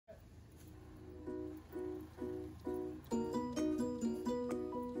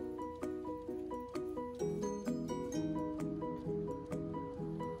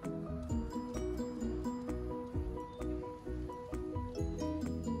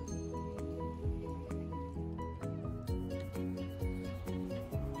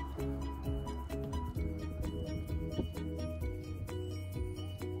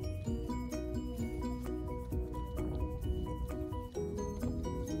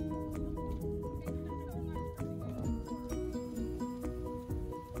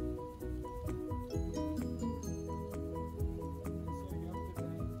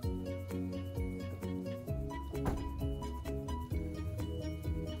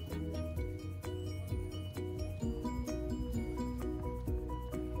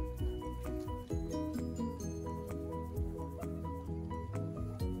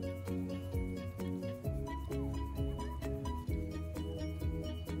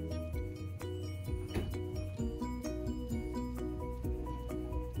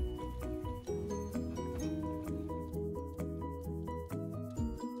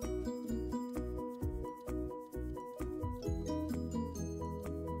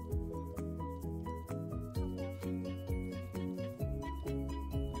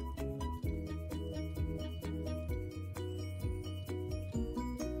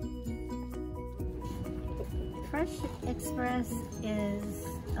Fresh Express is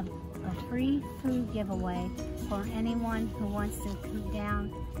a free food giveaway for anyone who wants to come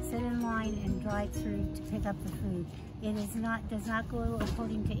down, sit in line, and drive through to pick up the food. It does not go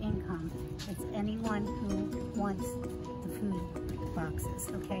according to income. It's anyone who wants the food boxes,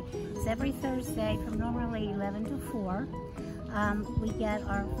 okay? It's every Thursday from normally 11 to 4. We get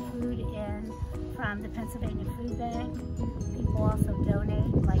our food in from the Pennsylvania Food Bank. People also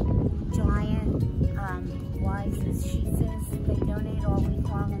donate, like Giant, Wise as she says. They donate all week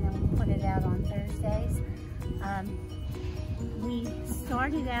long, and then we put it out on Thursdays. We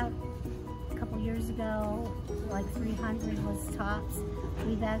started out a couple years ago, like 300 was tops.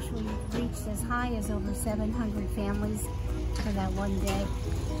 We've actually reached as high as over 700 families for that one day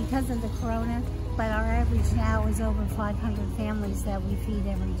because of the corona, but our average now is over 500 families that we feed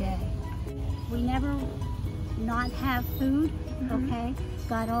every day. We never not have food, okay?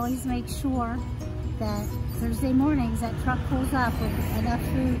 God always makes sure that Thursday mornings that truck pulls up with enough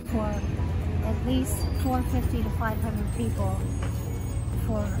food for at least 450 to 500 people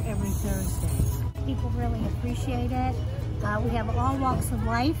for every Thursday. People really appreciate it. We have all walks of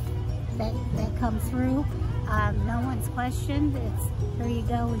life that come through. No one's questioned. It's here you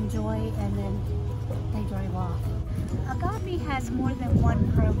go, enjoy, and then they drive off. AGAPE has more than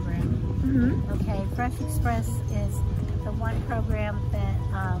one program. Okay, Fresh Express is the one program that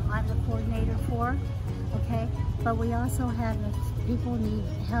I'm the coordinator for. Okay, but we also have, if people need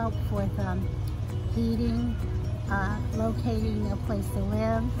help with heating, locating a place to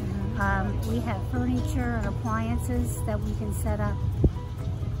live. We have furniture and appliances that we can set up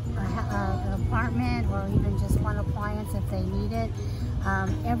an apartment or even just one appliance if they need it.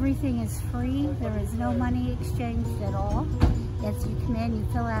 Everything is free. There is no money exchanged at all. It's you come in, you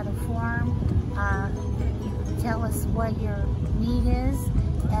fill out a form, you tell us what your need is,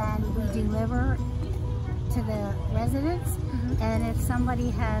 and we deliver to the residents. And if somebody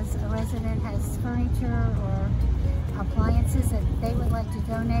a resident has furniture or appliances that they would like to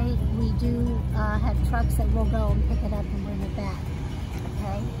donate, we do have trucks that will go and pick it up and bring it back.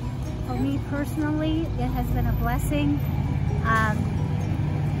 Okay. For me personally, it has been a blessing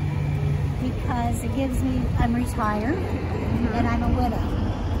because it gives me, I'm retired and I'm a widow.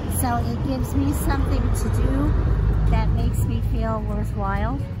 So it gives me something to do that makes me feel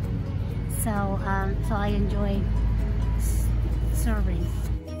worthwhile. So, so I enjoy serving.